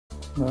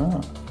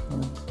Ah,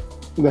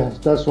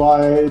 that's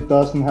why it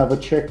doesn't have a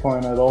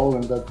checkpoint at all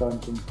in that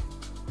dungeon.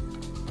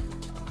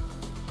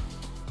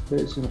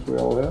 Okay, since we're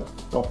all here,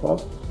 drop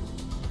up.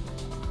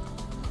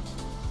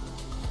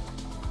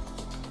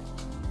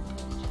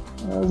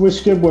 We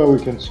skip where we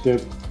can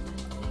skip.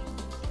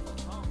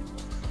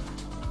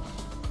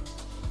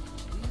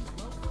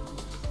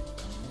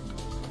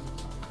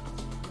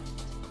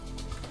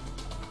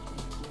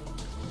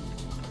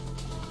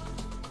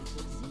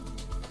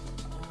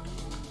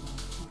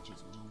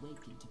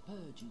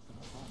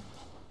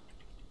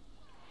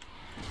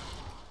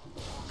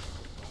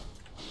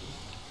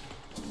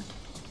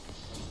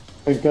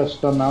 I guess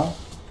done now.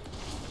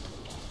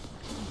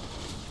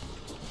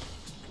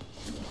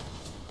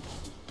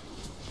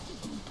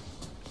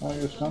 Are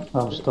you stunned?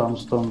 I'm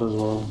stunned as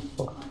well.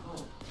 Fuck.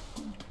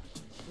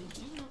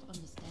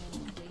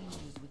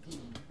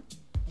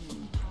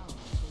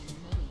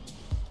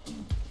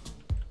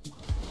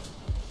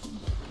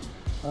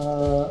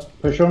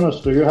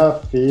 Passionis, do you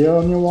have fear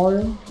on your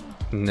warrior?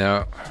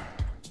 No.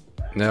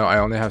 No, I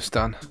only have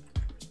stun.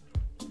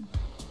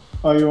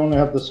 Oh, you only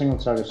have the single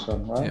target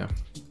stun, right? Yeah.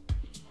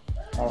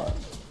 Alright.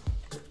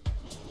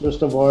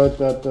 Just avoid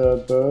that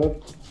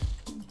bird.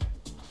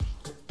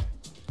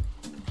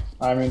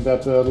 I mean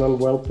that little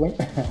whelpling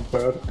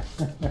bird.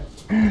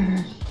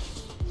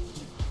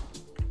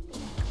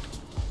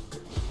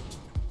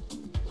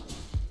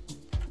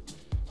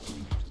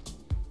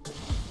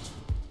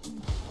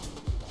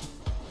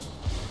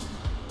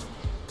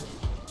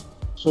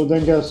 So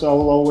then guess I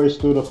will always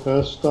do the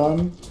first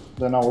stun,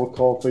 then I will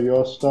call for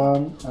your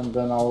stun, and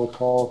then I will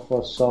call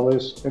for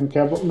Sully's in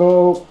cap.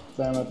 No!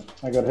 Damn it,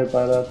 I got hit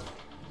by that.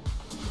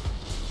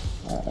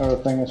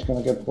 Everything is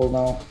gonna get pulled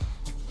now.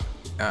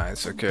 Ah,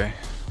 it's okay.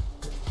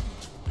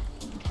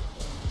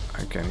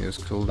 I can use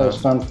cooldown. First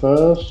stun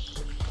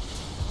first.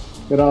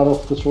 Get out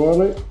of the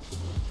swirly.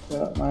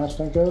 Yeah, nice,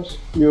 thank you.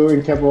 You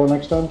in cap roll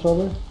next time,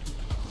 Sully.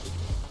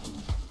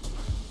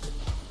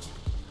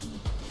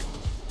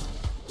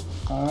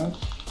 Nice.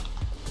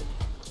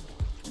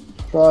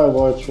 Try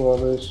avoid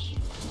swirlies.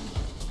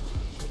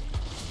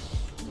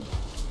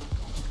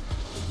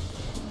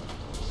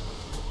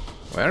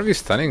 Why are we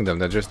stunning them?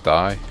 They just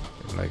die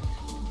in like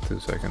 2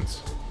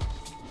 seconds.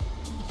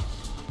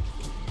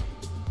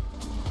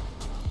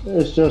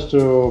 It's just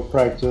to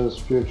practice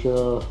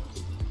future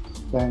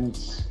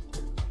things.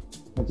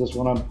 I just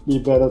want to be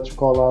better to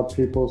call out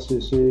people's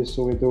CCs,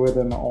 so we do it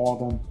in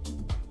order.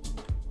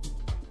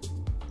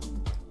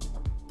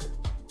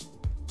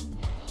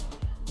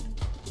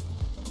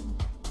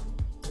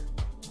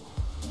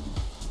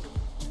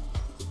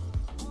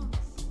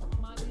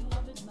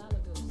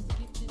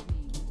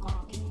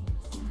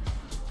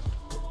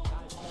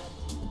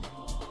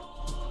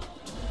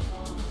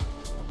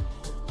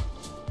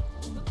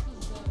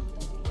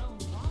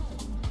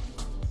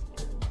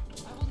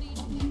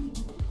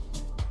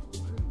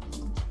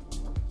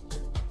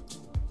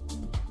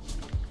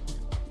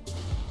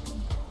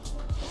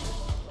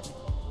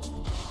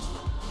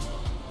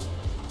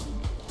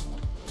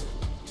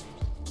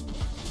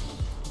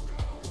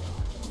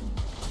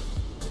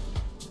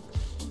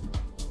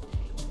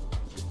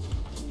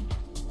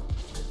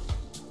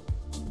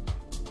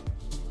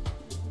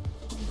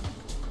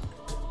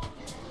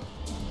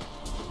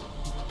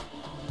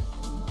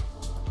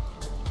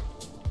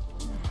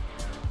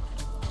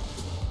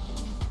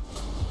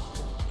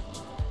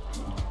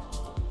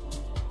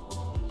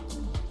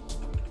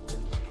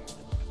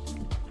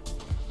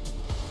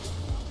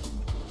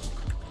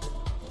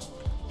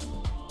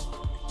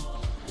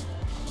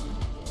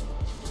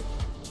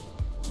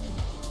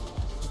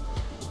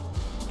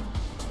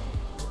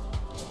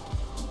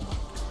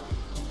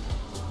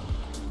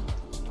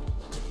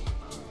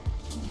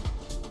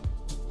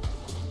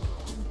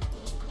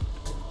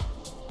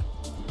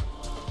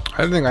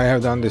 I don't think I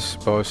have done this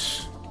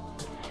boss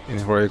in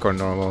heroic or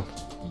normal.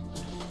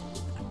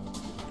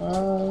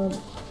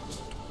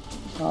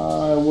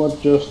 I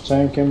would just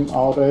tank him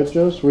out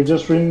edges. We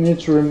just really need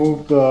to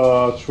remove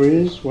the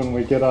trees when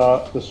we get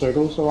the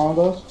circles around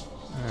us.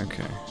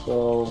 Okay.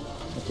 So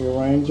if you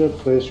range it,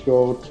 please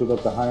go to the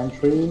behind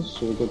trees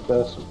so we get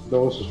those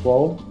as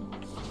well.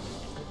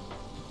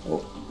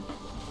 Oh,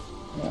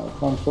 yeah,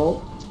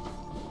 control.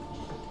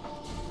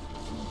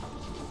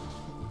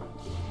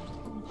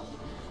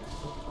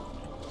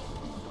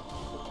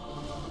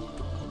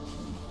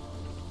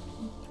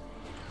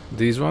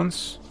 These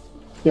ones?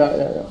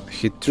 Yeah.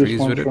 Hit trees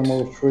with it?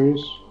 Remove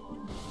trees.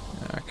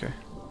 Okay.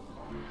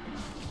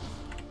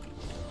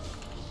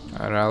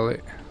 I rally.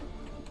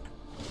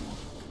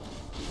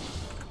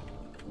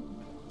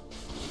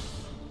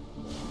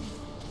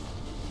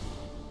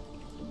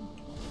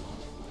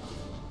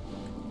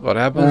 What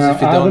happens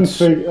if you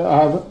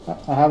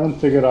don't... I haven't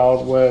figured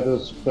out where it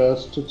is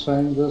best to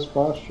tank this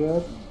boss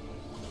yet.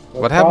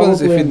 What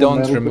happens if you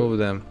don't remove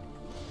them?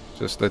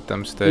 Just let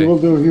them stay. He will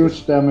do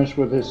huge damage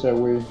with his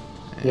AoE.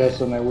 He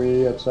has an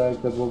AoE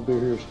attack that will do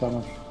huge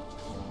damage.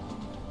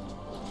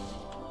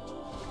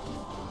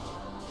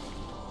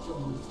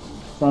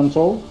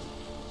 Frontal.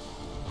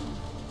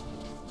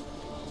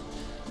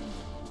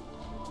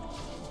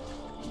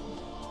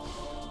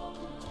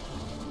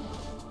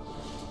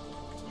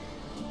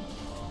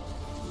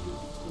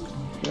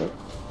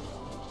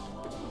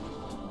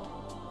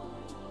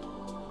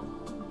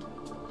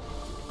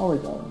 we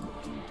go.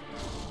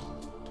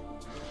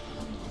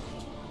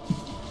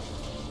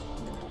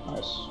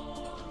 Nice.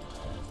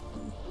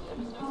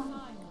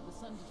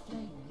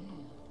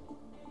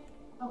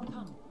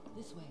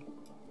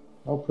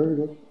 Oh, pretty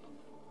good.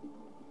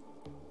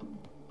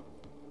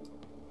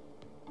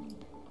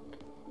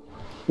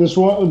 This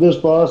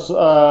boss,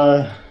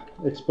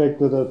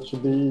 expected it to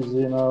be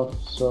easy enough,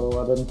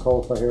 so I didn't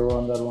call for hero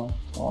on that one.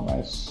 Oh,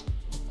 nice.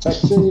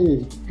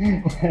 Taxi!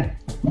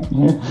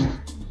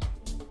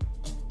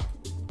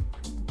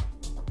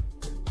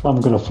 I'm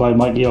gonna fly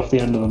Mikey off the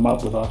end of the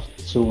map with that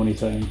so many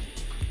times.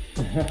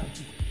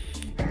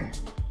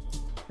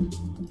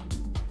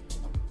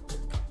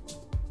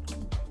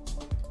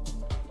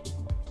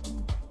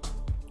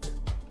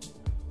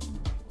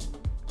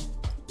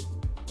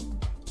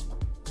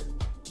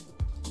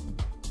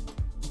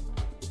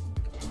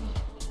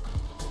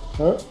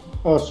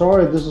 Oh,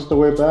 sorry, this is the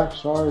way back,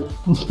 sorry.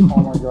 Oh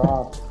my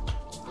god.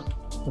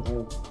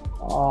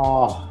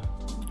 Oh.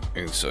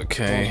 It's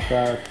okay.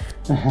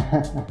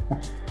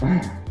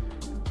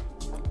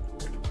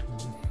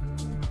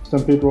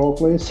 Stampede roll,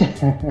 please.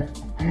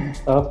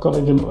 I've got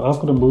a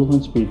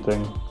movement speed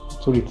thing.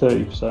 It's only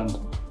 30%.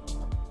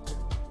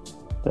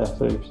 There,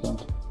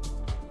 30%.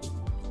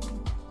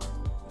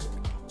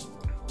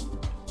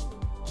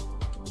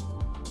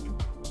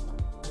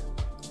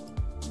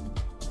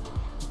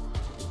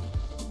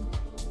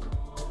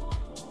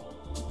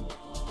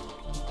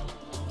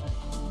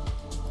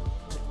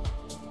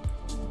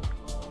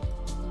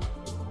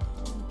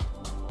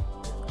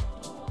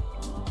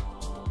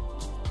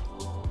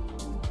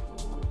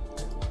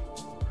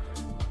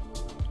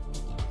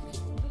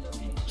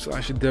 So I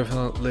should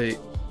definitely...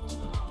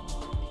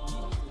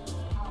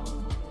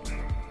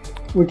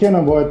 We can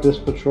avoid this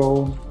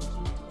patrol.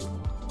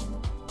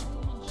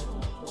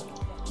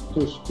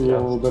 Just be a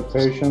little bit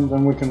patient,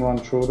 then we can run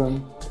through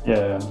them.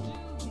 Yeah.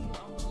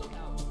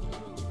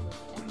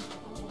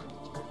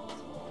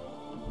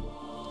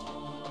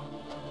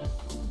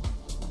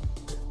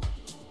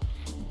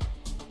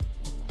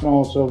 Can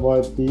also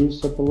avoid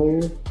these, I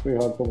believe. We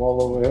have the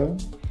wall over here.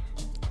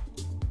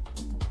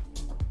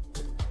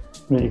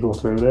 We need to go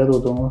through there though,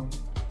 don't we?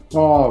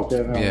 Oh, okay.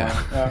 Never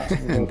Yeah. mind.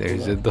 Yeah,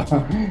 There's a door.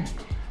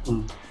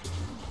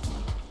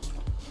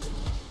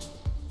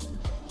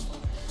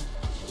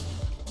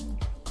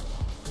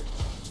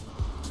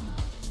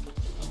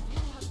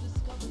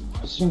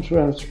 Seems we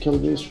have to kill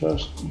these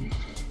first.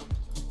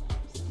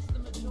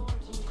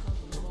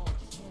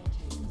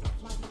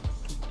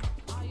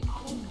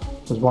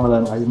 There's one of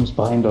them items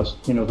behind us,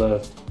 you know,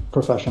 the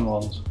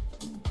professional ones.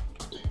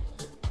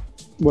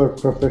 We're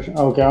proficient.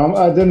 Okay,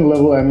 I didn't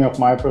level any of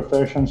my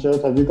professions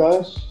yet. Have you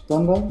guys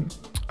done that?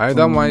 I've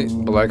done my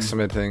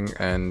blacksmithing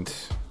and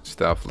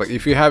stuff. Like,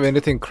 if you have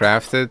anything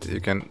crafted, you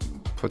can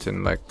put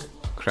in like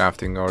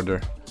crafting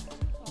order.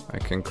 I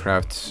can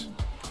craft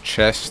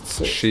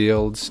chests,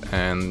 shields,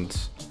 and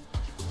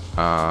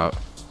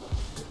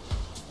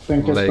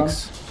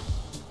legs.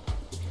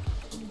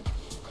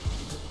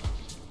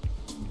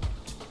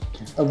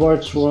 Avoid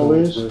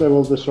swirlies, they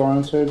will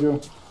disorientate you.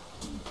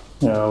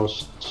 Yeah, I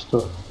was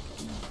stuck.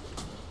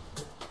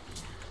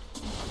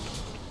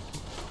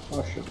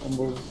 Oh shit, I'm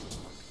moving.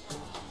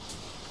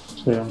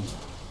 Same.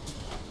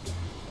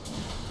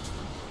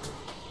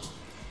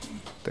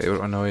 They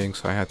were annoying,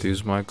 so I had to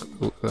use my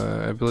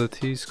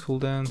abilities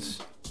cooldowns.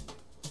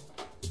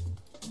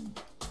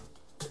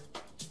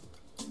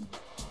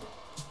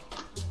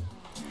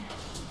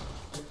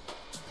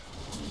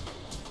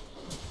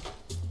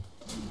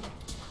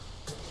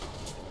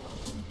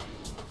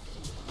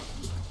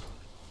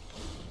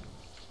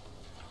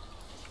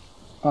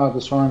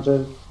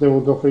 Disoriented, they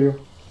will go for you.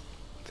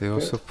 They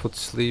also put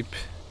sleep.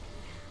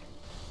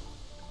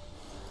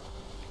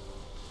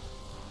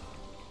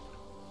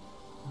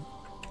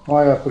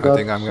 Oh yeah, I forgot. I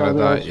think I'm gonna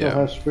die, yeah.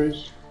 Has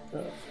freeze.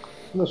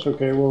 That's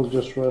okay, we'll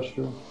just rest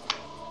you.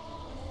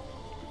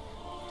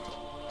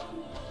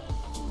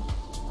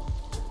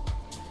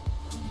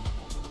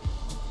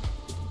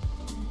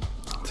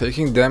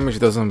 Taking damage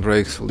doesn't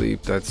break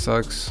sleep, that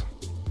sucks.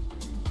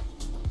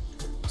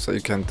 So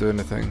you can't do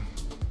anything.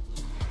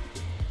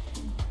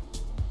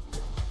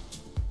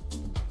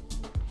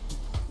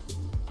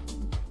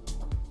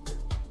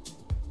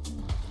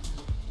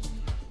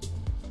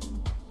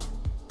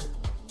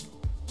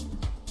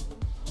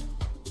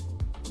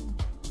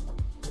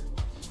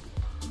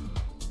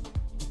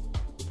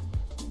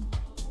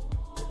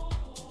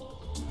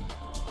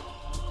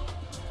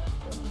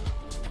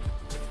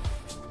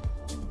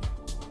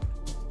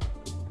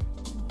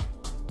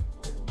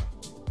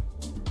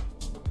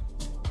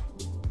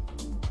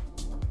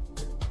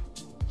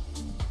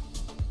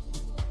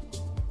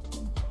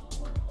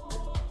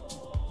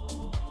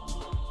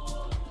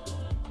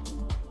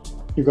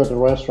 You got the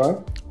rest, right?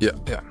 Yeah,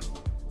 yeah.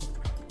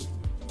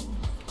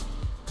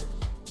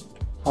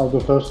 I'll do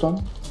first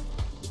one.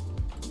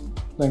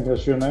 Then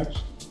guess you're next.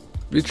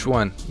 Which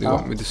one do you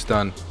want me to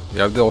stun? You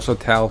have to also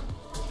tell.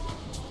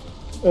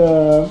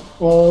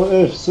 Well,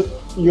 if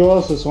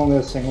yours is only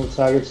a single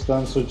target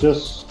stun, so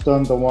just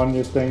stun the one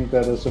you think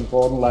that is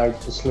important, like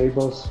the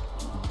sleepers,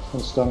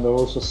 and stun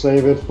those. So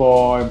save it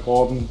for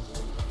important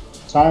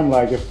time,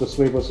 like if the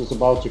sleepers is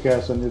about to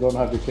cast and you don't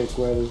have your kick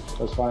ready,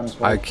 that's fine as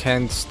well. I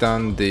can't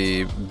stun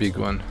the big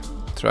one.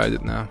 Tried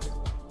it now.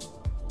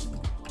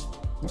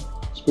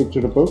 Speak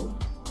to the book.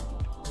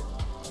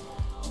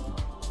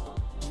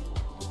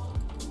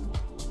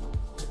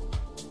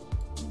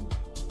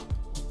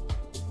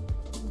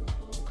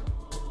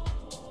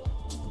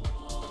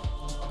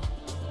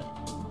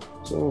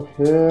 So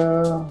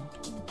here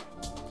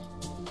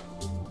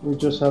we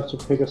just have to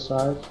pick a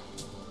side.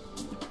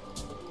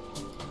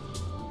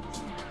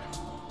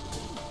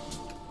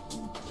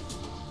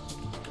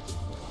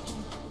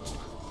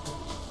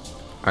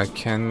 I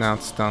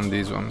cannot stun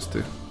these ones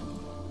too.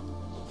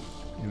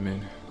 You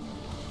mean?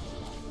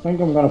 I think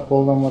I'm gonna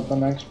pull them with the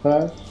next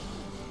pack.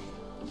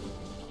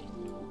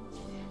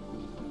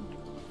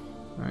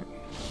 Right.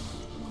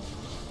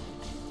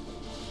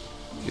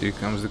 Here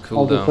comes the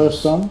I'll do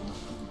first cooldowns. stun.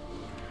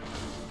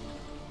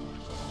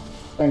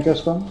 Tanker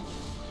stun.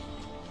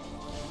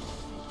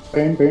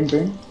 Bane, bane,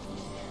 bane.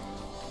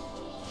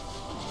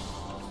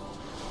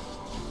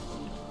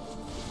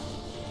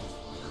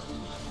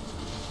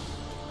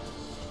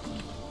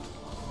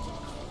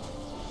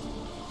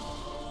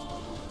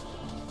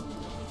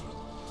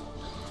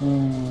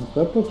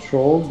 That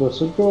patrol,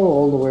 does it go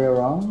all the way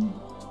around?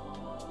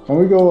 Can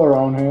we go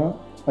around here?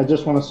 I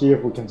just want to see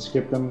if we can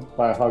skip them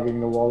by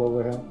hugging the wall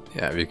over here.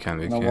 Yeah, we can.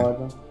 And avoid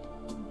them.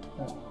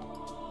 Yeah.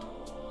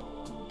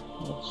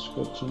 That's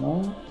good to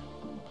know.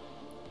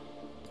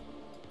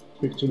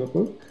 Speak to the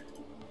book.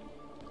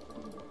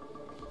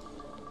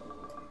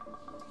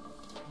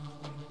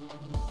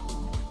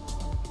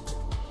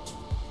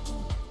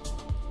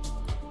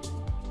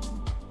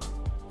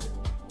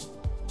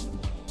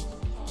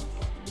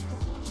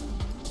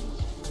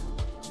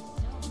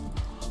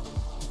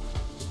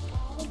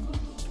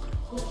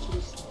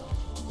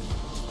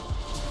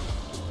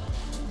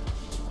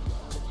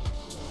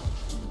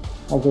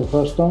 I'll do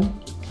first stun.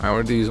 I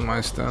already used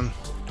my stun.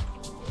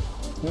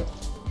 Yep.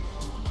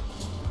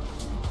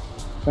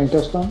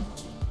 Tanker stun.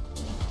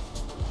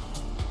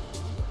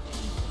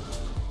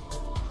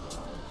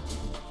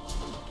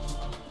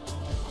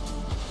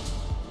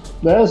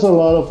 There's a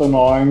lot of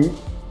annoying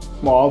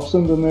mobs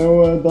in the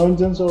new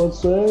dungeons, I would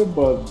say,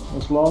 but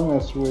as long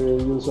as we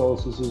use our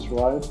CCs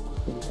right,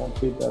 it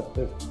won't be that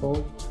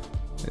difficult.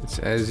 It's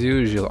as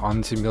usual,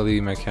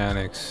 anti-melee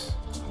mechanics.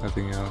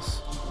 Nothing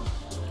else.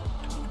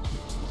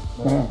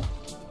 Yeah.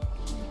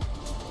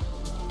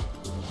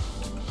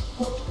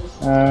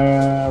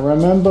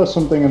 Remember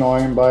something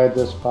annoying by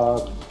this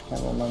part.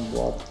 Can't remember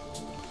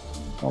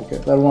what. Okay,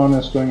 that one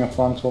is doing a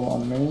frontal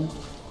on me.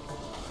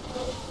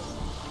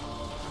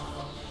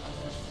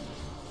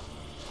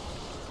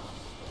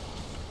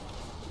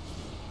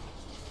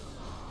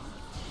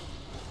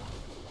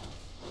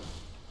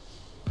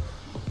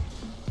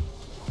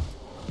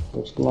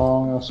 As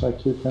long as I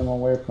keep him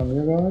away from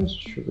you guys,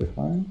 should be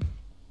fine.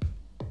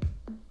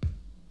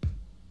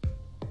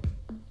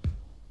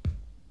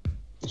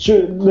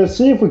 Let's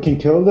see if we can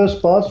kill this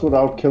boss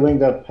without killing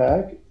that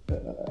pack.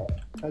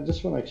 I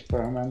just want to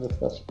experiment if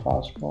that's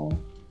possible.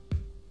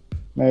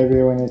 Maybe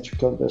we need to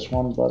kill this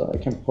one, but I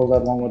can pull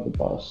that one with the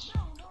boss.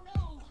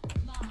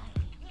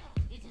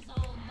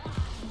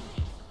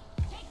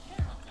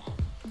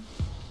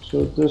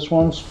 So this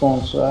one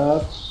spawns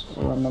ads,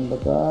 remember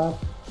that.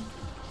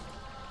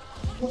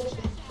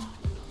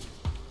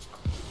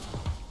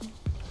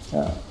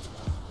 Yeah.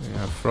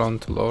 Yeah,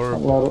 frontal orb. A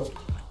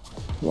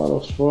lot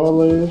of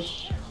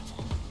swirlies.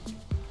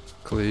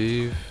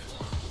 Cleave.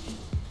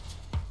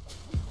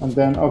 And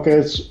then, okay,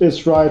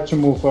 it's right to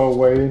move her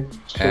away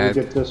so Add.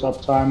 we get this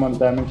uptime on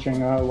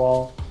damaging her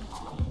while...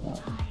 Yeah.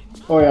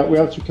 Oh yeah, we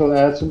have to kill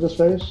ads in this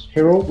phase.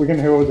 Hero, we can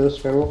hero this,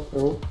 hero.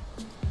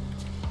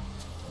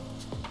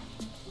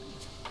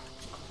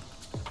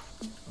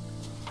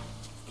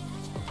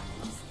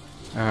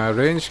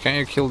 Range, can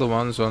you kill the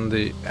ones on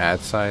the ad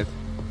side?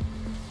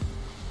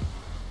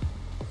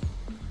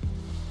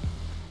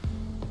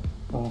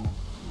 Oh.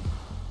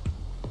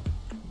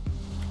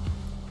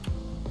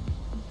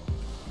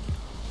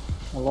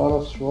 A lot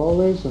of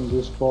swirlies and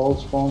this ball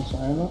spawns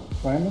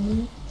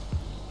randomly.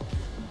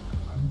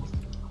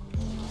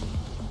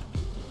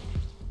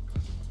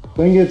 I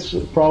think it's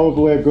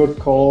probably a good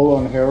call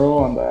on hero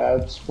on the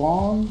ad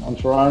spawn. On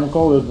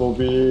Tyrannical it will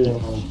be a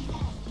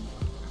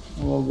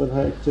little bit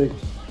hectic.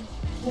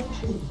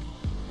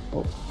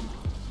 Oh.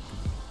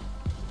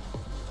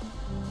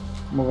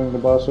 Moving the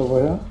boss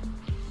over here.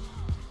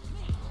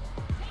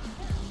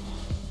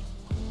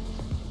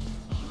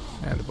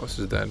 Yeah, the boss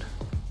is dead.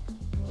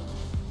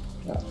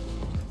 Yeah.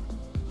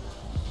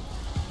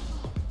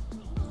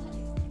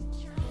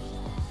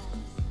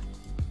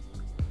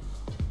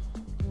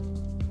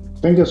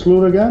 Dinkus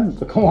loot again?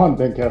 Come on,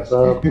 Dinkus.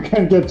 You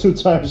can't get 2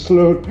 times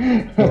loot.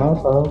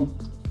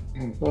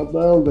 What the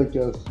hell,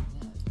 Dinkus?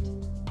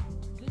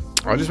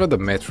 I just want the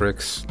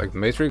Matrix. Like,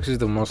 Matrix is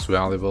the most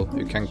valuable.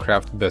 You can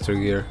craft better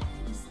gear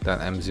than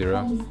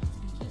M0.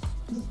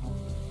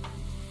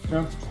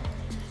 Yeah.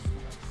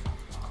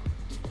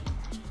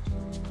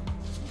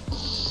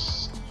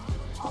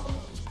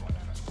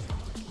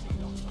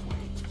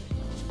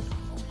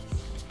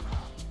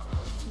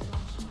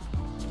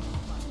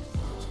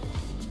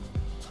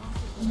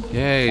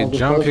 Yay, All the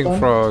jumping first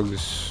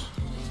frogs.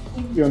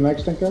 Your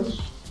next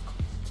thinkers.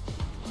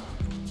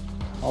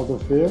 All the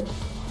fear.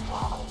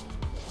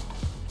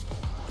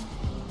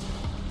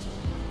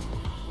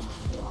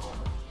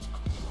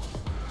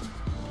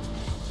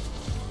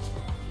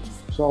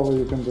 So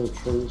you can do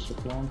trees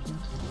if you want to.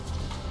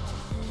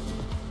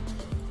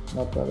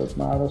 Not that it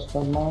matters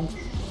that much.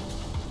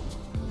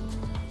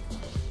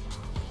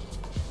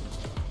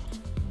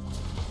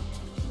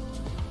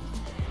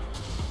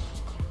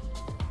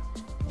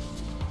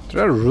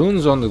 There are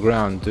runes on the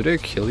ground. Do they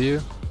kill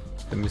you?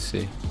 Let me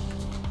see.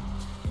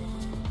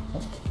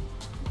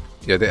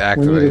 Yeah, they We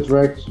activate. need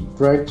a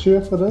drag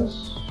tier for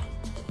this.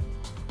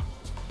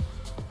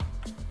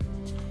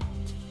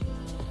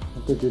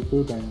 What did you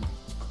do then?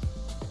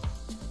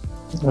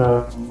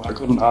 I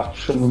got an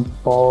action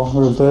for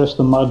reverse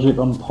the magic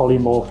on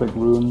polymorphic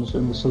runes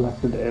in the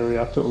selected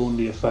area to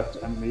only affect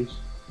enemies.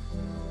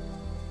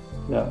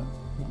 Yeah,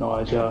 no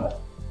idea.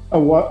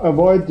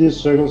 Avoid these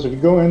circles. If you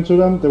go into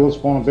them, they will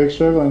spawn a big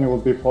circle and you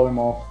will be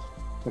polymorphed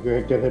if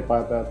you get hit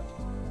by that.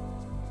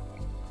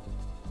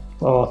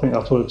 Oh, I think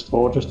that's what it's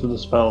for, just to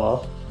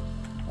dispel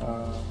that.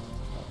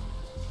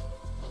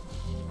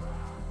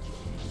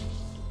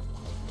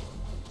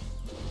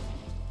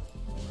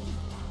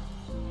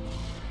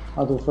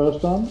 I'll do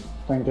first one,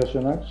 then guess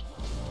you next.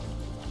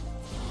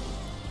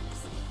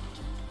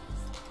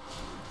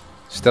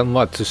 Stun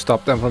what? To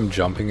stop them from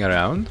jumping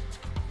around?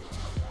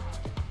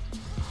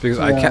 Because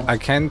Yeah. I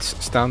can't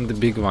stun the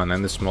big one,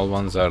 and the small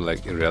ones are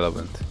like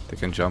irrelevant. They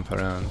can jump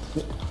around.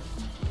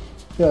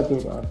 Yeah, do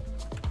that.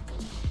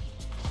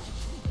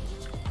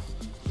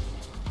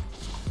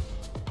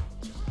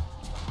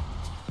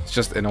 It's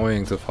just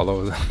annoying to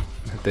follow them.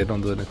 They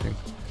don't do anything.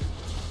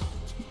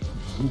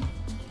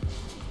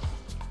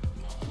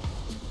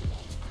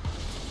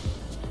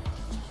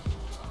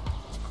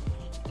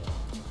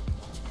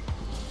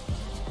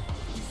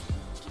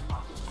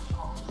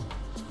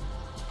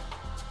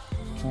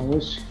 Can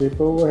we skip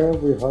over here?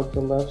 We hug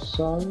the left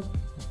side?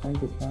 I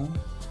think we can.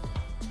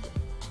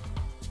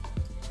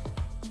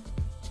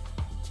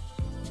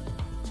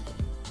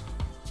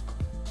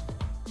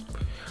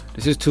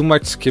 This is too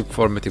much skip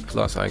for Mythic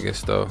Plus, I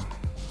guess, though.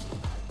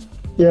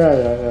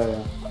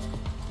 Yeah.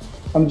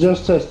 I'm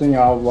just testing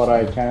out what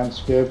I can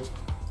skip.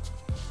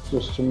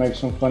 Just to make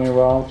some funny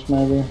routes,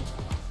 maybe.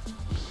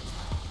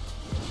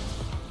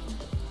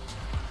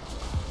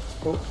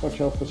 Oh,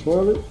 watch out for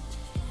swirly.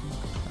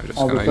 I'm just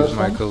I'll do gonna use first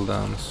my one.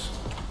 cooldowns.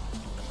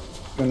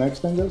 The next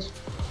thing is?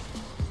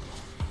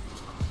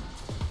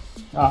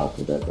 Ah,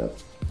 okay, that.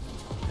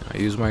 I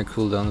use my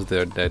cooldowns,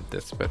 they're dead,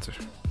 that's better.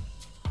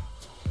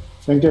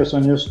 Then guess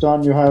on your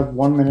stun, you have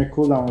 1 minute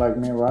cooldown like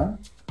me, right?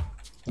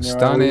 And your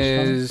Stun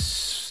AoE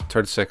is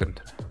 30 seconds.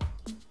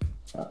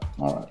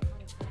 Alright.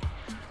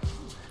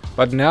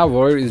 But now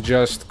Warrior is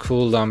just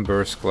cooldown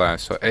burst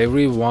class, so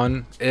every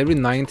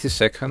 90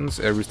 seconds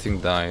everything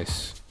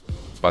dies.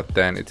 But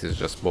then it is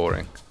just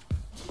boring.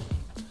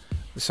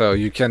 So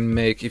you can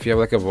make, if you have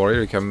like a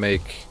Warrior, you can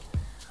make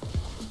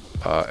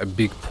a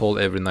big pull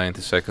every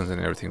 90 seconds and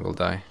everything will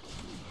die.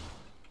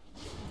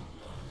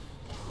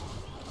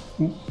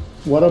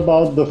 What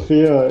about the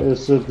fear?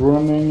 Is it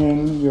running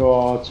in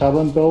your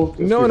talent build?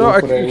 If No, you no, go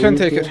for the you can AoE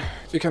take fear? it.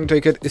 You can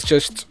take it. It's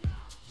just...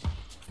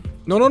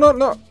 No.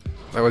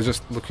 I was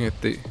just looking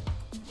at the...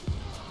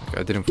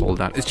 Okay, I didn't fall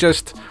down. It's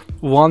just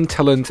one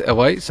talent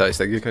away, so it's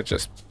like you can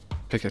just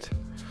pick it.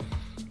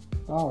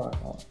 Alright.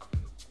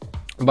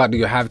 But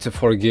you have to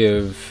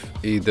forgive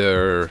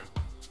either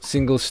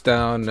single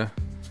stun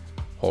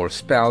or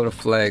spell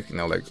reflect, you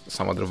know, like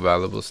some other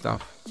valuable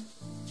stuff.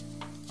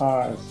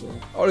 I see.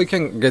 Or you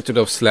can get rid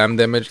of slam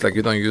damage, like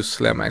you don't use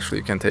slam, actually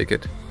you can take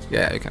it.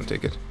 Yeah, you can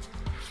take it.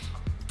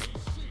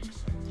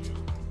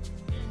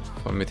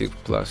 For Mythic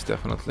Plus,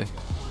 definitely.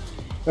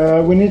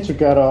 We need to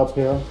get up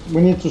here.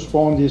 We need to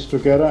spawn these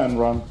together and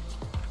run.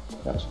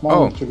 Yeah,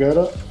 spawn them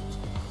together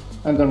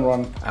and then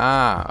run.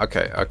 Ah,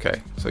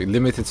 okay. So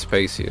limited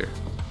space here.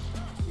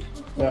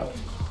 Yeah.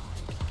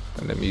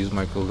 And let me use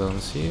my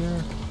cooldowns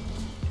here.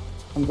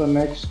 And the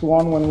next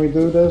one, when we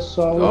do this,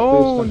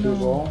 Oh, please don't do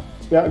no. wrong.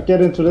 Yeah,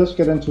 get into this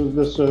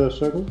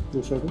circle,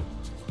 blue circle.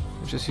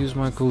 Just use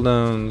my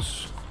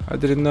cooldowns. I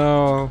didn't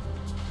know.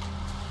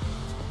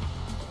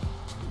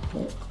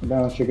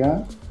 Balance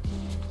again.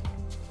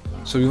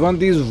 So we want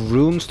these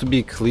rooms to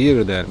be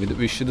clear then.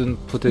 We shouldn't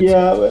put it...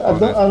 Yeah, on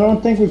it. I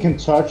don't think we can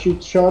touch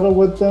each other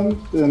with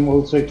them, then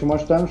we'll take too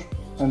much damage,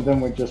 and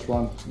then we just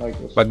run like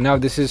this. But now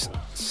this is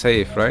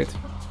safe, right?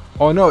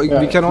 Oh no,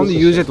 Yeah, we can only this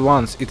is use safe. it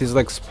once. It is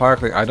like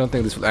sparkling. I don't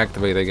think this will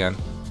activate again.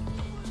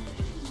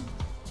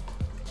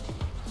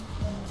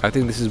 I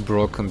think this is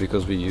broken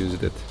because we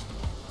used it.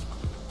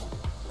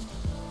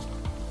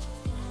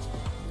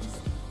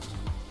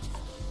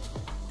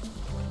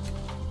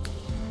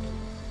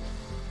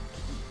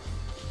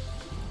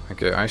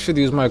 Okay, I should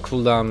use my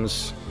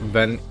cooldowns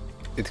when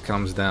it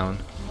comes down.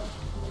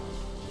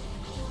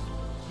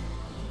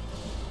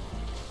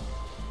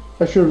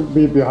 I should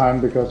be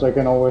behind because I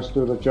can always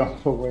do the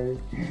jump away.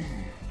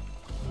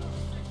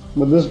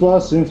 But this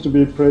boss seems to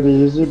be pretty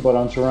easy, but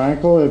on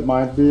Tyrannical it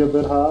might be a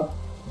bit hard.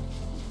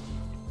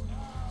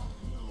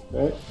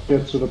 Okay,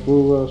 get to the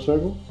blue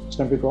circle.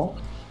 Simply go.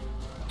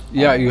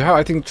 Yeah, you have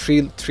I think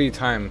three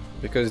time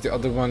because the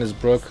other one is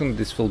broken.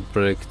 This will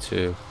break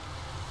too.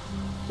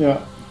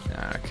 Yeah.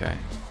 Yeah. Okay.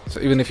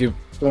 So even if you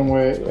Then we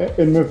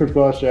in Murphy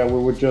Plus, yeah, we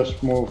would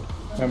just move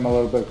him a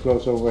little bit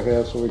closer over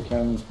here so we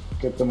can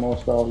get the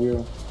most out of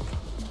you.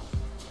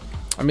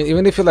 I mean,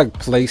 even if you like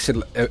place it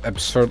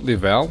absurdly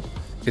well,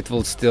 it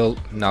will still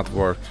not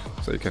work.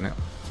 So you can.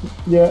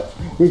 Yeah,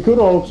 we could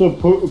also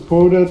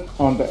put it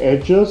on the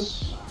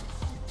edges,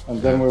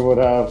 and then we would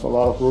have a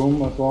lot of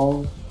room as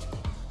well.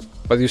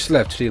 But you still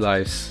have 3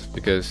 lives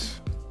because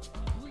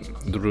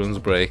the runes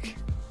break.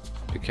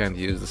 You can't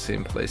use the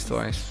same place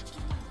twice.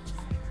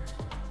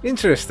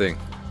 Interesting.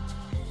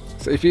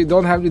 So if you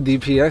don't have the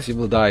DPS, you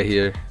will die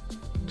here.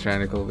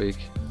 Tyrannical week.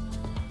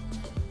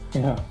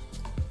 Yeah.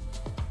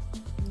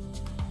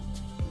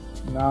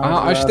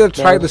 Now I should have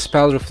tried the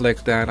spell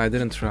reflect then. I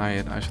didn't try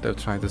it. I should have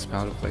tried the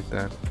spell reflect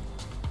then.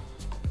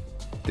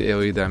 The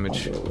AoE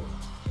damage.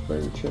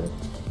 Very check.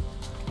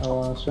 I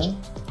wanna say.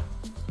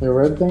 The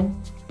red thing?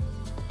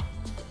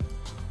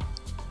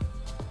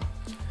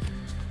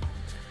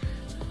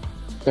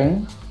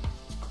 Thing?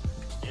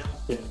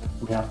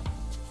 Yeah.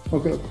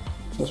 Okay,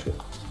 that's good.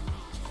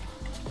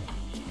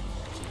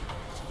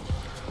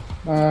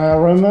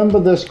 Remember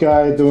this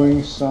guy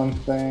doing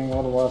something,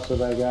 what was it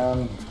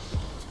again?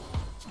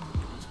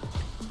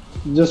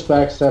 Just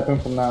backstab him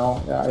for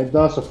now. Yeah, it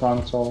does a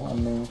frontal, I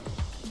mean,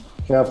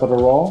 care for the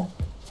roll.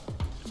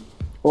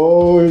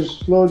 Oh, he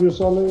slowed you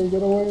solidly,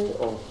 get away.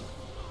 Oh.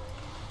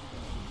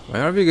 Why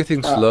are we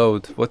getting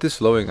slowed? What is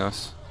slowing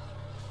us?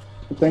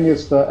 I think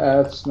it's the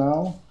ads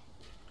now.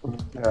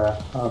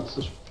 Yeah, that's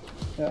just...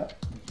 Yeah.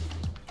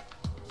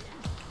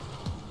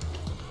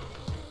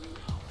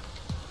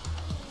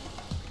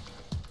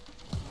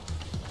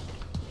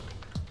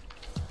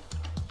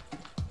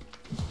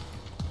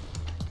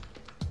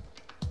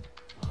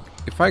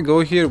 If I go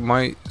here,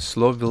 my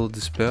slow will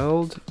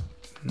dispelled?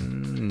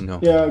 No.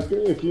 Yeah,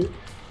 if you...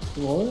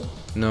 What?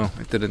 No,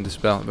 it didn't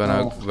dispel when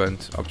I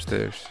went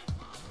upstairs.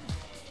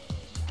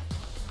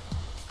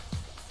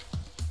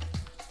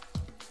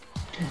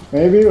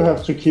 Maybe you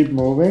have to keep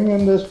moving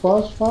in this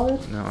boss fight?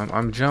 No,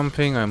 I'm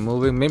jumping, I'm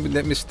moving. Maybe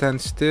let me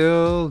stand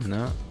still.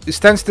 No.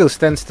 Stand still,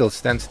 stand still,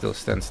 stand still,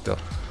 stand still.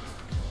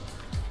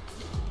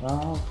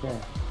 Ah, okay.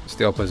 It's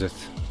the opposite.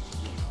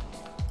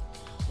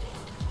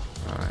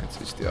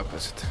 Alright, it's the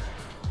opposite.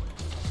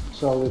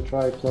 So we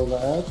try to kill the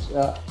ads.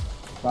 Yeah,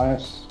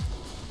 nice.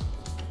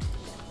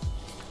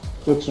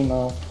 Good to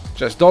know.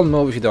 Just don't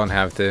move if you don't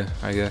have to,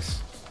 I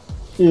guess.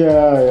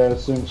 Yeah, it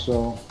seems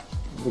so.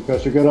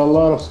 Because you get a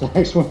lot of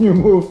stacks when you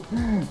move.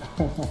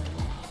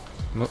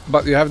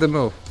 But you have the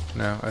move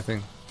now, I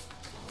think.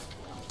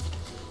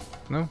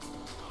 No?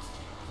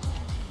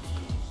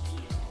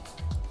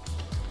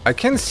 I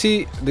can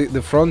see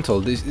the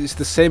frontal. This is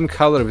the same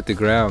color with the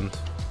ground.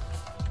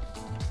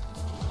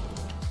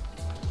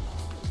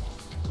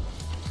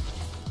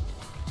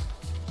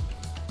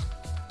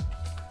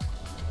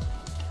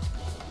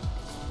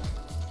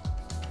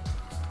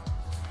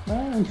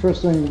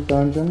 Interesting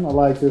dungeon. I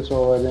like this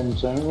already in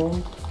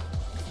general.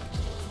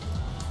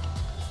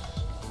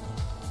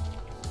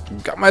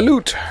 Got my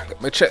loot,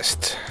 got my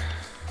chest.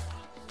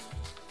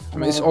 I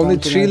mean, it's only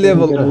 3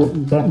 level.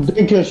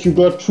 Dinkus, you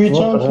got 3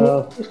 times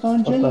with this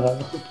dungeon?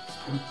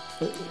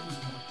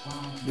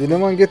 Did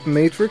anyone get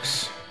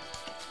Matrix?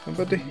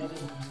 Nobody?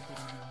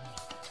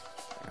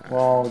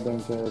 Wow,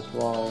 Dinkus,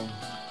 wow.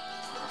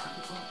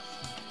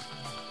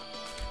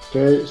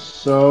 Okay,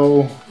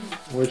 so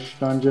which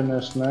dungeon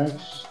is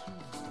next?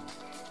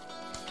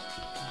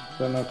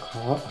 Then a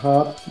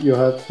hut you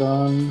have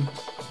done.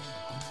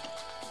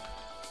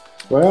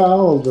 Where are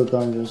all the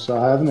dungeons?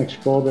 I haven't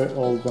explored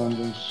all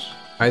dungeons.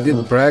 I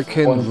did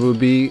Bracken,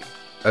 Ruby,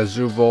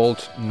 Azure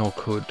Vault, no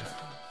code.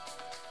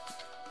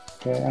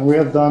 Okay, and we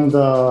have done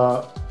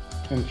the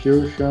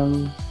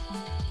Infusion.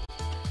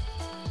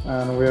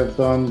 And we have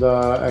done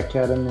the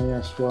Academy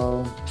as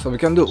well. So we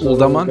can do So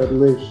Uldaman. at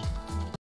least